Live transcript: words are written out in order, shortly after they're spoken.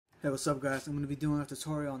Hey, what's up guys? I'm going to be doing a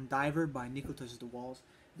tutorial on Diver by NICO Touches the Walls.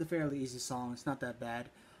 It's a fairly easy song, it's not that bad.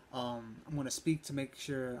 I'm going to speak to make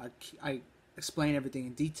sure I explain everything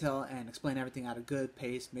in detail and explain everything at a good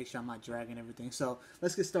pace, make sure I'm not dragging everything. So,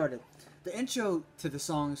 let's get started. The intro to the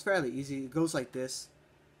song is fairly easy. It goes like this.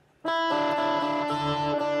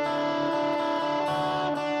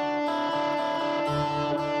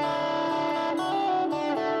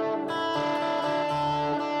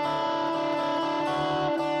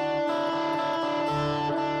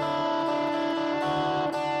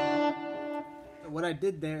 What I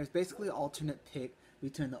did there is basically alternate pick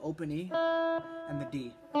between the open E and the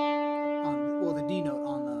D. The D note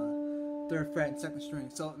on the 3rd fret and 2nd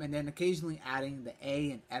string. So, and then occasionally adding the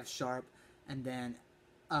A and F sharp, and then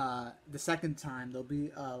the second time there'll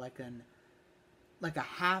be like a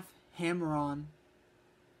half hammer on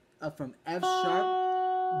from F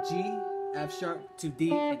sharp, G, F sharp to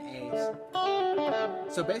D and A's.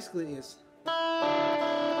 So basically it's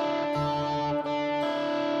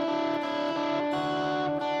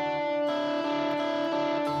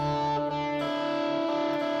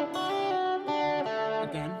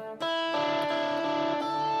again.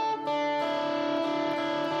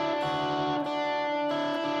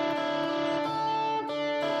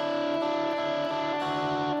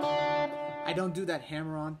 I don't do that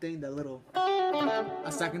hammer-on thing, that little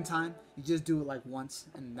a second time. You just do it like once,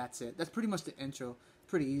 and that's it. That's pretty much the intro.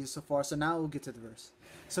 Pretty easy so far. So now we'll get to the verse.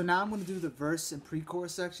 So now I'm going to do the verse and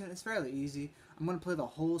pre-chorus section. It's fairly easy. I'm going to play the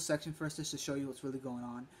whole section first just to show you what's really going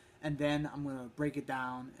on, and then I'm going to break it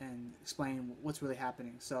down and explain what's really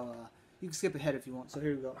happening. So you can skip ahead if you want. So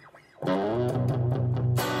here we go.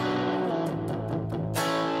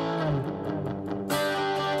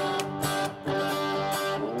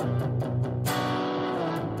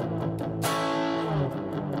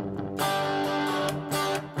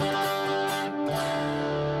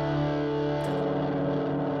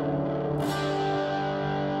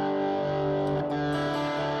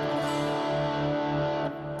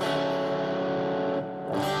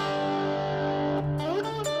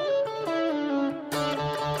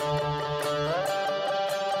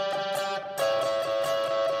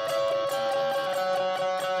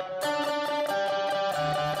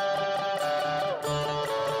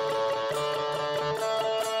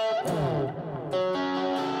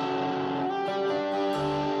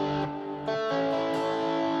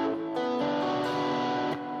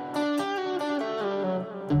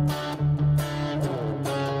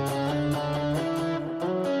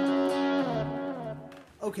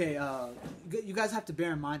 Okay, you guys have to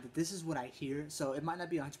bear in mind that this is what I hear, so it might not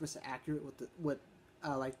be 100% accurate with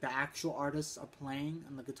like the actual artists are playing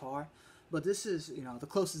on the guitar, but this is, you know, the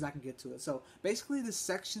closest I can get to it. So basically this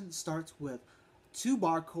section starts with 2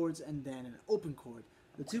 bar chords and then an open chord.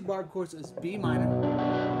 The 2 bar chords is B minor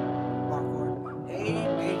bar chord, A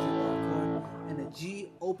major bar chord, and a G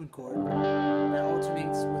open chord that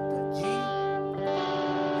alternates with the G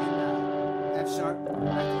and F sharp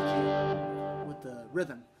back to the G with the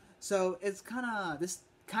rhythm. So it's this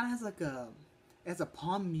kind of has like a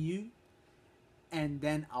palm mute and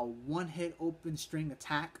then a 1-hit open string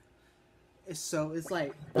attack. So it's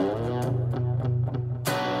like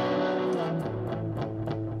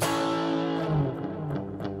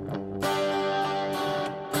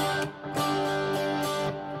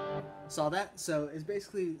saw that. So it's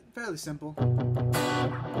basically fairly simple.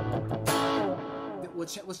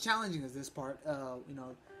 What's challenging is this part. You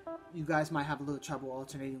know, you guys might have a little trouble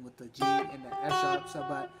alternating with the G and the F sharp. So,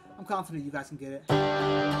 but I'm confident you guys can get it.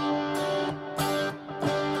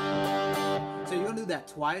 So you're gonna do that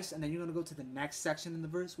twice, and then you're gonna go to the next section in the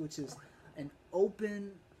verse, which is an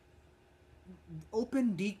open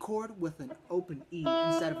D chord with an open E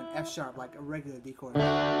instead of an F sharp like a regular D chord.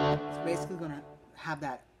 It's basically gonna have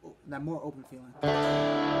that more open feeling.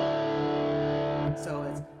 So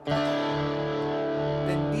it's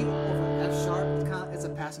then D over F sharp. It's a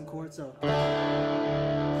passing chord. So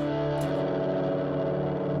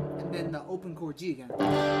and then the open chord G again.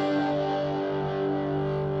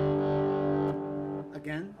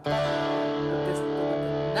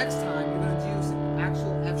 Next time you're going to use an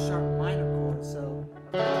actual F sharp minor chord. So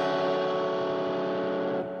and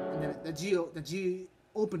then the G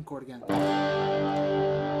open chord again.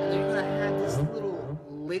 And then you're going to have this little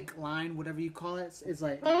lick line, whatever you call it. It's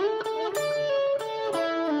like, I'll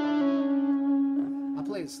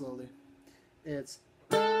play it slowly. It's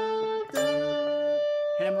hammer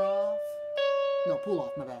off. No, pull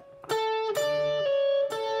off, my bad.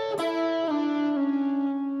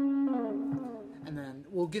 And then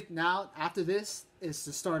we'll get, now after this is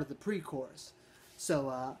the start of the pre-chorus.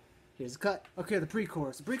 So Here's a cut. Okay, the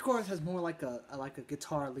pre-chorus. The pre-chorus has more like a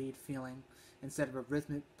guitar lead feeling instead of a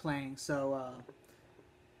rhythmic playing. So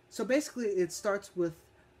so basically it starts with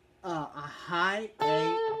a high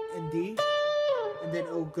A and D, and then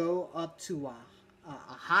it'll go up to a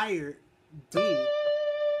higher D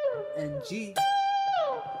and G.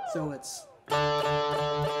 So it's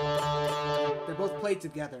they're both played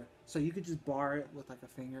together. So you could just bar it with like a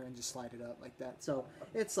finger and just slide it up like that. So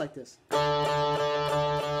it's like this.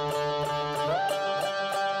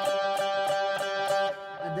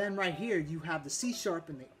 And then right here you have the C sharp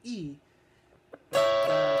and the E. You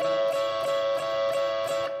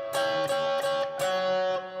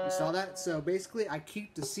saw that? So basically I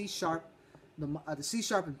keep the C sharp, the C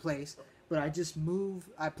sharp in place, but I just move.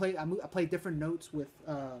 I play different notes with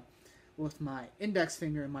my index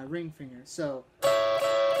finger and my ring finger. So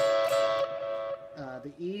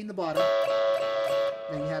the E in the bottom,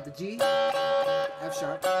 then you have the G, F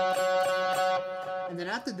sharp, and then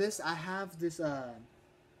after this I have this.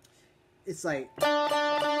 It's like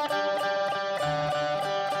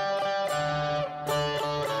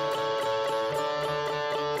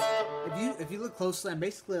if you look closely, I'm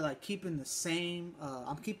basically like keeping the same.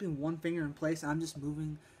 I'm keeping one finger in place, and I'm just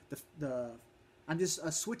moving I'm just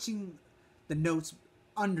switching the notes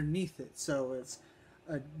underneath it. So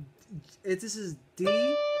this is D,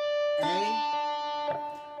 A,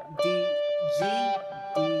 D, G,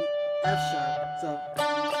 D, F sharp.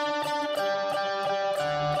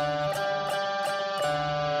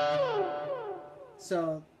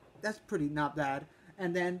 So that's pretty not bad.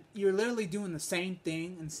 And then you're literally doing the same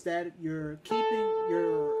thing. Instead, you're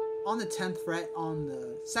on the 10th fret on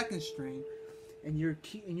the 2nd string, and you're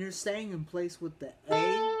staying in place with the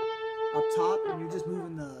A up top, and you're just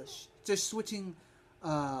moving just switching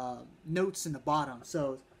notes in the bottom.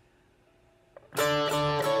 So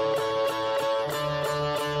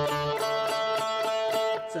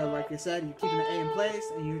like I said, you're keeping the A in place,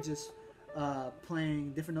 and you're just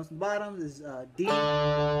playing different notes in the bottom. This is D,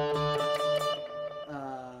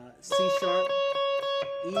 C sharp,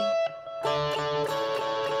 E,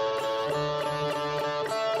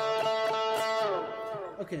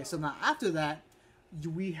 okay, so now after that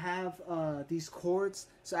we have these chords.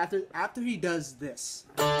 So after he does this,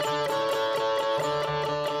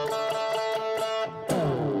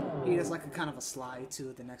 he does like a kind of a slide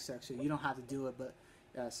to the next section. You don't have to do it, but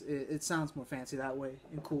yes, it sounds more fancy that way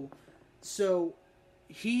and cool. So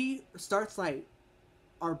he starts like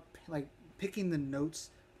picking the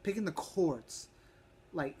notes, picking the chords,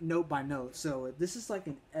 like note by note. So this is like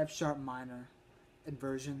an F sharp minor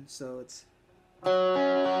inversion. So it's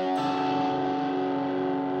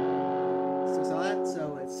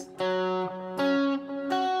so it's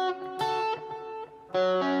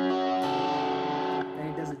then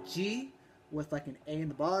he does a G with like an A in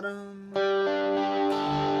the bottom,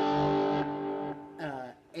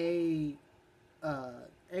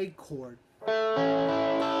 A chord, and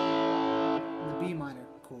the B minor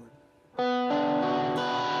chord.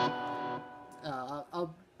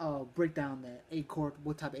 I'll break down the A chord,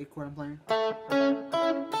 what type of A chord I'm playing.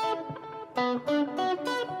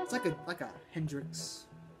 It's like a Hendrix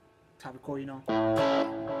type of chord, you know.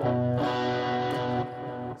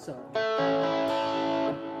 So,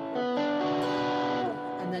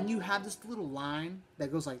 and then you have this little line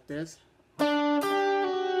that goes like this. I'll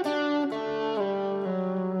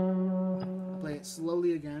play it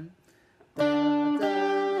slowly again.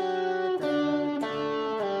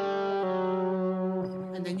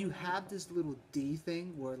 And then you have this little D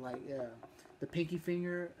thing where like the pinky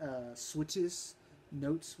finger switches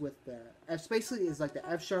notes with the F. Basically, is like the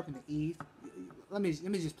F sharp and the E. Let me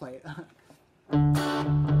just play it.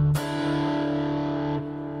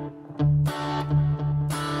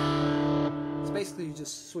 It's basically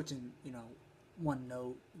just switching, you know, one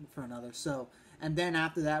note for another. So, and then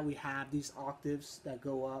after that, we have these octaves that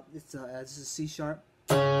go up. This is a C sharp,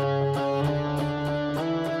 C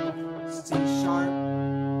sharp,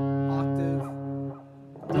 octave,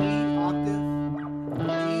 D octave,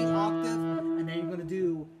 E octave, and then you're gonna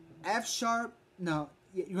do F sharp. No,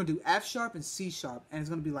 you're gonna do F sharp and C sharp, and it's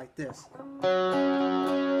gonna be like this.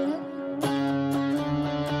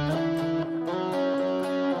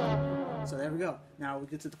 So there we go. Now we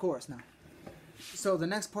get to the chorus now. So the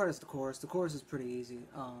next part is the chorus. The chorus is pretty easy.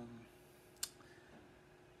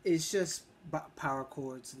 It's just power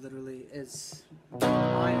chords, literally. It's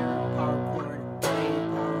minor power chord, A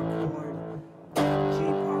power chord, G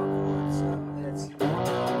power chord. So it's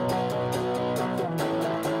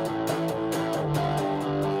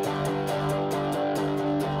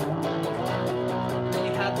then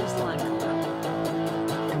you have this line coming up.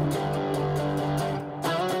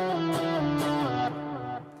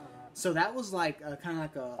 So that was like kind of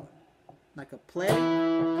like a play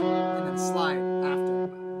and then slide after.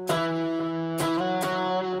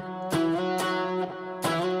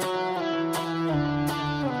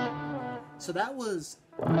 So that was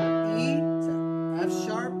E to F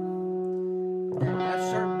sharp, then F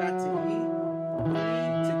sharp back to E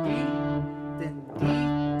to D, then D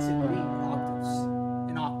to B octaves.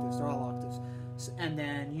 In octaves, they're all octaves. And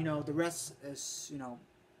then, you know, the rest is, you know,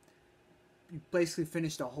 you basically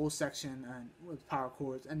finish the whole section with power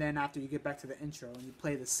chords. And then after you get back to the intro, and you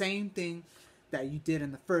play the same thing that you did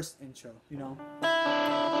in the first intro, you know.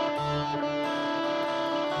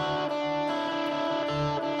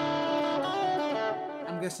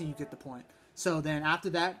 I'm guessing you get the point. So then after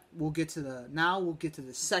that, we'll get to the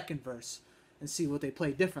second verse and see what they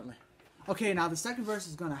play differently. Okay, now the second verse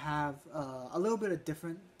is gonna have a little bit of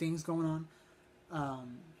different things going on.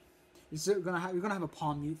 You're gonna have a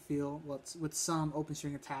palm mute feel with some open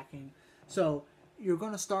string attacking. So you're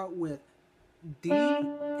gonna start with D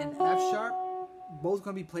and F sharp, both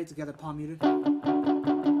gonna be played together, palm muted,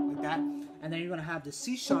 like that. And then you're gonna have the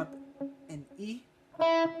C sharp and E,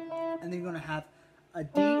 and then you're gonna have a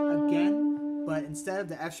D again, but instead of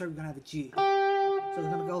the F sharp, you're gonna have a G. So it's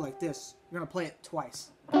gonna go like this. You're gonna play it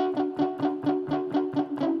twice.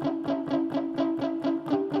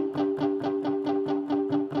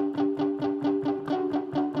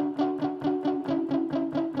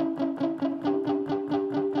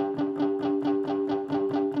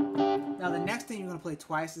 Play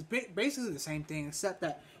twice. It's basically the same thing, except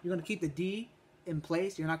that you're going to keep the D in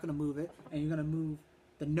place. You're not going to move it, and you're going to move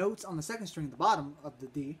the notes on the second string at the bottom of the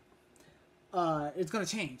D. It's going to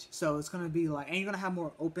change. So it's going to be like, and you're going to have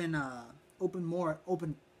more open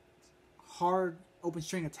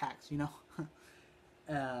string attacks, you know,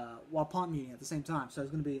 while palm muting at the same time. So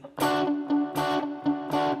it's going to be.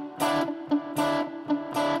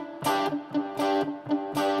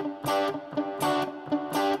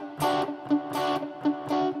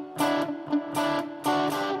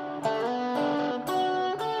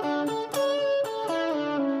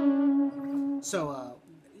 So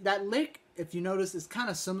that lick, if you notice, is kind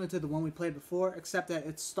of similar to the one we played before, except that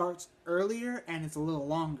it starts earlier and it's a little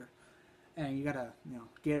longer, and you gotta, you know,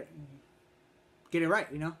 get it right,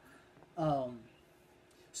 you know.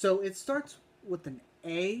 So it starts with an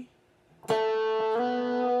A,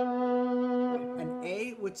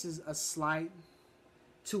 which is a slide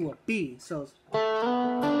to a B. So it's,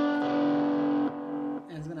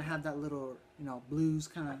 and it's gonna have that little, you know, blues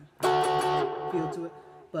kind of feel to it.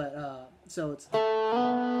 But so it's A,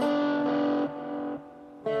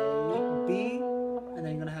 B, and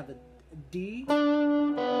then you're gonna have a D while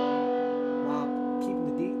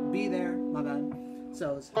keeping the B there. My bad.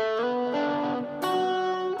 So it's.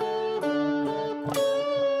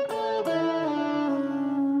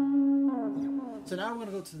 So now we're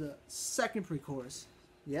gonna go to the second pre-chorus.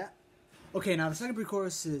 Yeah. Okay, now the second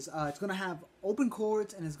pre-chorus is it's gonna have open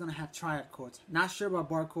chords and it's gonna have triad chords. Not sure about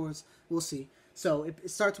bar chords. We'll see. So it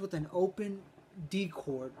starts with an open D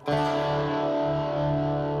chord, and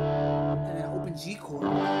then an open G chord,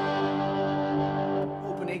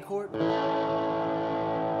 open A chord,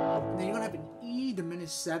 and then you're gonna have an E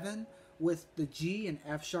diminished 7 with the G and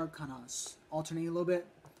F sharp kind of alternating a little bit.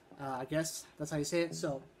 I guess that's how you say it.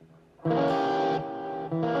 So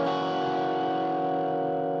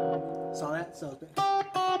saw that? So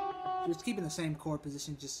just keeping the same chord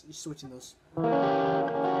position, just you're switching those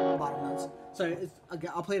bottom notes. So it's,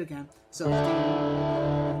 I'll play it again. So it's D,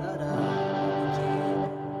 da, da, G,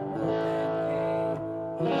 open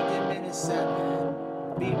A, E diminished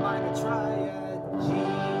 7, B minor triad, G,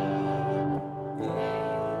 A,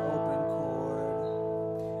 open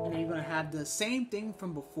chord. And then you're gonna have the same thing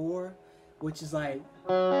from before, which is like.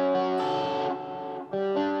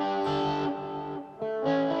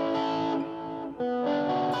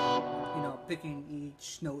 Picking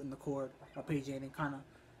each note in the chord arpeggiating kind of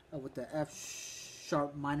with the F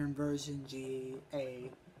sharp minor inversion, G,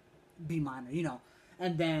 A, B minor, you know.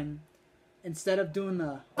 And then instead of doing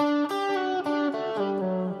the, you're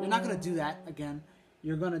not gonna do that again.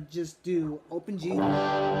 You're gonna just do open G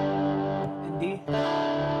and D,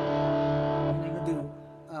 and then you're gonna do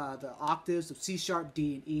the octaves of C sharp,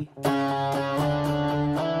 D, and E.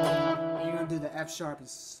 You're gonna do the F sharp and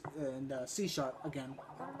C sharp again.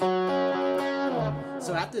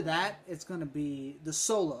 So after that, it's gonna be the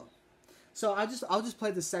solo. So I'll just play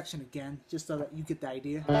this section again, just so that you get the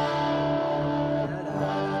idea.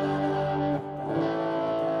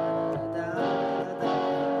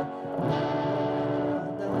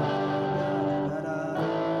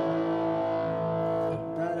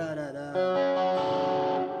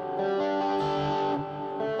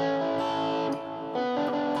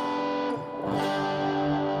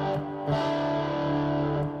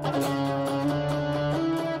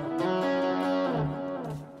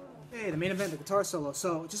 guitar solo.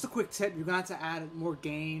 So just a quick tip, you're going to have to add more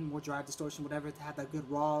gain, more drive, distortion, whatever, to have that good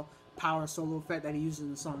raw power solo effect that he uses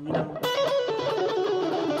in the song, you know.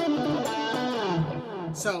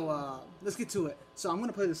 So let's get to it. So I'm going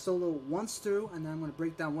to play the solo once through, and then I'm going to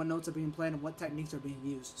break down what notes are being played and what techniques are being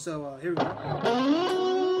used. So here we go.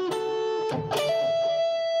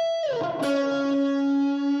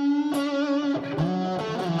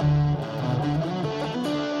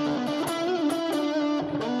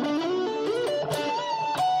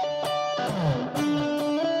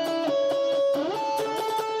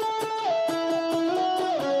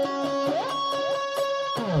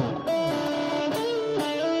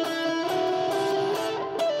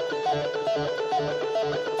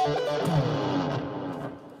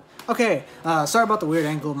 Okay, sorry about the weird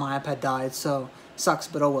angle. My iPad died, so sucks,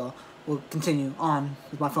 but oh well. We'll continue on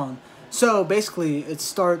with my phone. So basically, it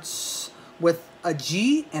starts with a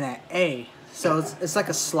G and an A. So it's like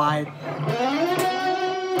a slide,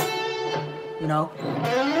 you know.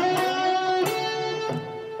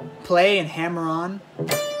 Play and hammer on.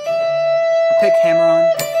 Pick hammer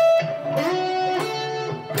on.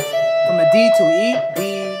 From a D to E, D,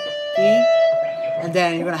 E, and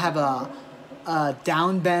then you're gonna have a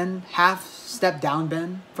down bend, half step down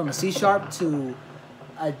bend from a C sharp to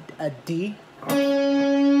a D on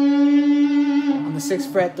the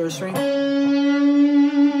 6th fret, 3rd string.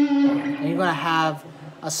 And you're gonna have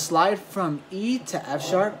a slide from E to F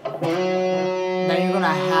sharp. Then you're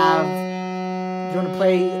gonna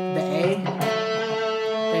play the A.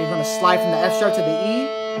 Then you're gonna slide from the F sharp to the E.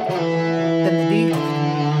 Then the D.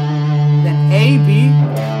 Then A, B,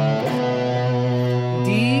 D,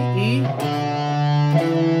 E.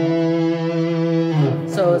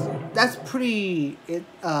 So that's pretty.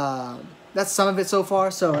 That's some of it so far.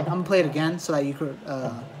 So I'm gonna play it again so that you could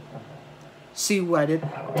see what I did.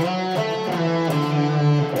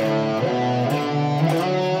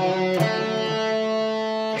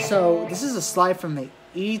 So this is a slide from the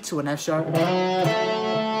E to an F sharp.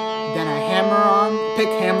 Then a pick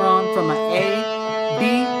hammer on from an A,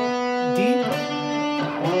 B, D.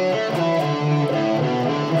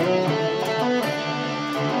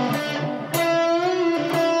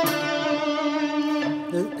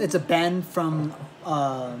 It's a bend from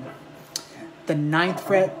the 9th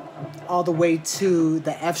fret all the way to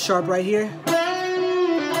the F sharp right here.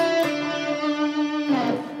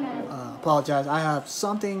 Apologize, I have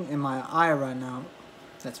something in my eye right now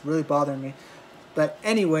that's really bothering me. But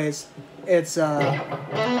anyways, it's now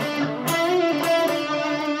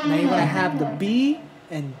you're gonna have the B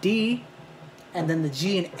and D, and then the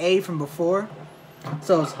G and A from before.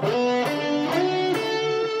 So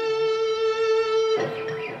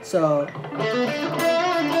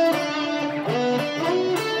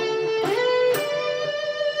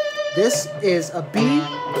this is a B.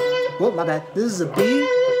 Whoa, my bad. This is a B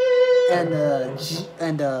and a G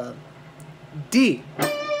and a D.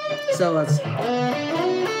 So it's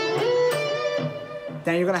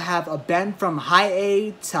then you're gonna have a bend from high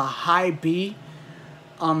A to high B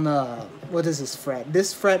on the, what is this fret?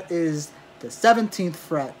 This fret is the 17th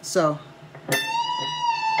fret. So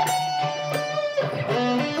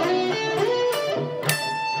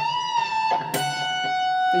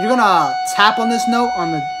you're gonna tap on this note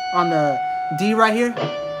on the D right here,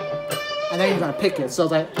 and then you're gonna pick it. So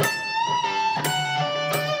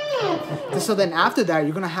then after that,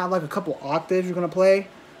 you're gonna have like a couple octaves you're gonna play,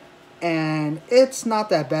 and it's not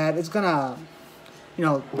that bad. It's gonna, you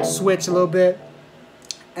know, switch a little bit,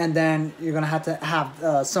 and then you're gonna have to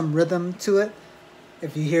have some rhythm to it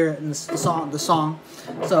if you hear it in the song.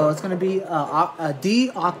 So it's gonna be a D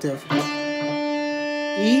octave,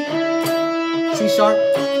 E, C sharp,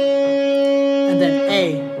 and then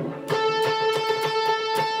A.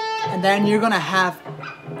 And then you're gonna have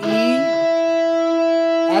E,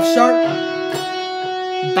 F sharp,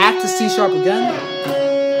 back to C sharp again.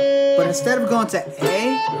 But instead of going to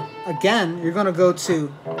A again, you're gonna go to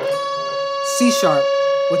C sharp,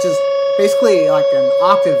 which is basically like an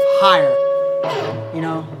octave higher, you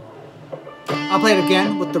know. I'll play it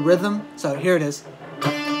again with the rhythm. So here it is.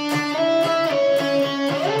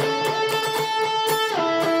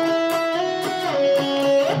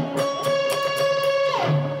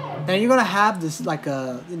 Then you're gonna have this like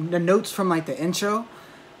the notes from like the intro,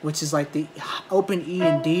 which is like the open E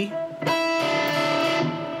and D,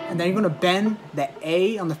 and then you're gonna bend the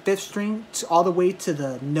A on the 5th string all the way to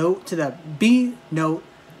the note, to the B note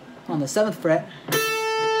on the 7th fret.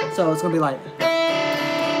 So it's gonna be like,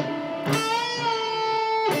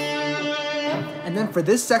 and then for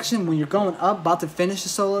this section, when you're going up, about to finish the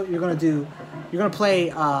solo, you're gonna play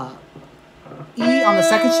E on the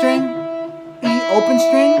 2nd string, E open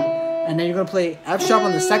string, and then you're gonna play F sharp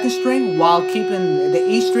on the second string while keeping the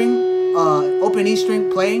E string, open E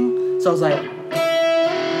string playing. So it's like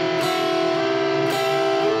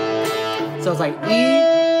E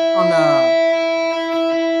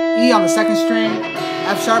on the second string,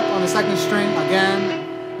 F sharp on the second string again,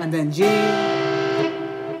 and then G, A,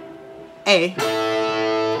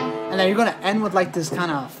 and then you're gonna end with like this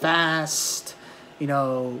kind of fast, you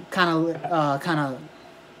know, kind of,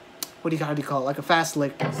 what do you call it? Like a fast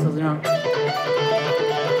lick. So you know,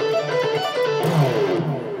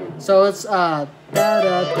 so it's da da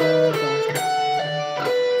da da.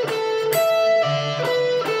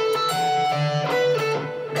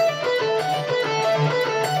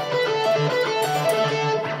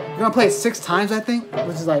 We're gonna play it 6 times, I think,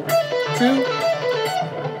 which is like 2.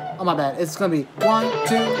 Oh my bad. It's gonna be 1, 2, 3,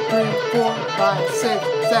 4, 5, 6, 7, 8.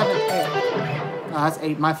 Oh, that's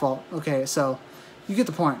 8. My fault. Okay, so you get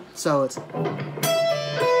the point. So it's.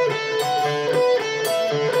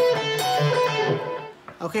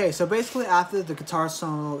 Okay, so basically after the guitar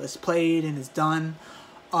solo is played and is done,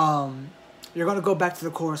 you're gonna go back to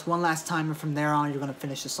the chorus one last time, and from there on, you're gonna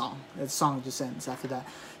finish the song. The song just ends after that.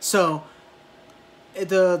 So.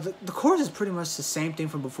 The chords is pretty much the same thing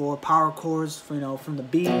from before. Power chords, for, you know, from the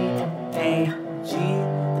B, A, G,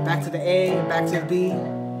 then back to the A, back to the B,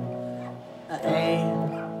 A,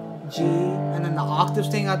 G, and then the octaves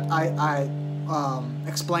thing I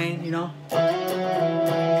explained, you know.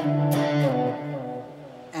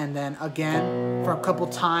 And then again for a couple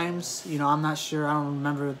times, you know, I'm not sure, I don't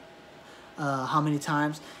remember how many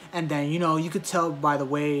times. And then, you know, you could tell by the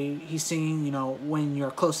way he's singing, you know, when you're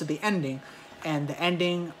close to the ending. And the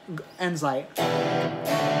ending ends like.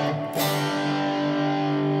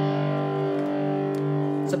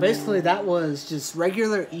 So basically that was just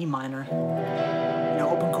regular E minor, you know,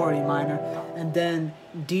 open chord E minor, and then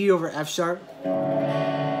D over F sharp,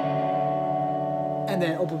 and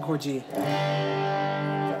then open chord G.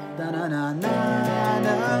 Da na na na na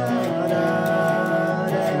na.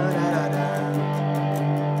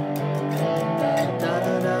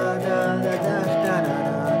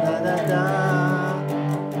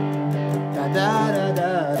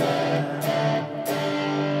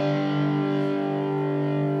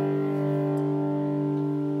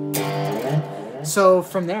 So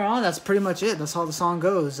from there on, that's pretty much it. That's how the song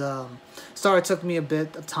goes. Sorry it took me a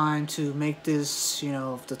bit of time to make this, you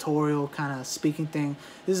know, tutorial kind of speaking thing.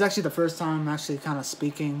 This is actually the first time I'm actually kind of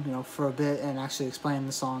speaking, you know, for a bit and actually explaining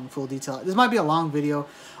the song in full detail. This might be a long video.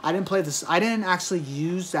 I didn't play this. I didn't actually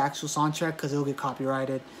use the actual song track because it'll get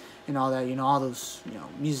copyrighted and all that, you know, all those, you know,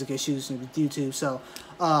 music issues with YouTube. So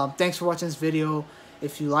thanks for watching this video.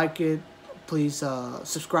 If you like it, please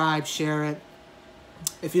subscribe, share it.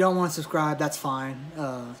 If you don't want to subscribe, that's fine.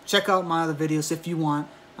 Check out my other videos if you want.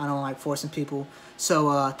 I don't like forcing people.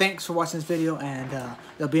 So thanks for watching this video, and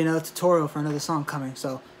there'll be another tutorial for another song coming.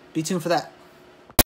 So be tuned for that.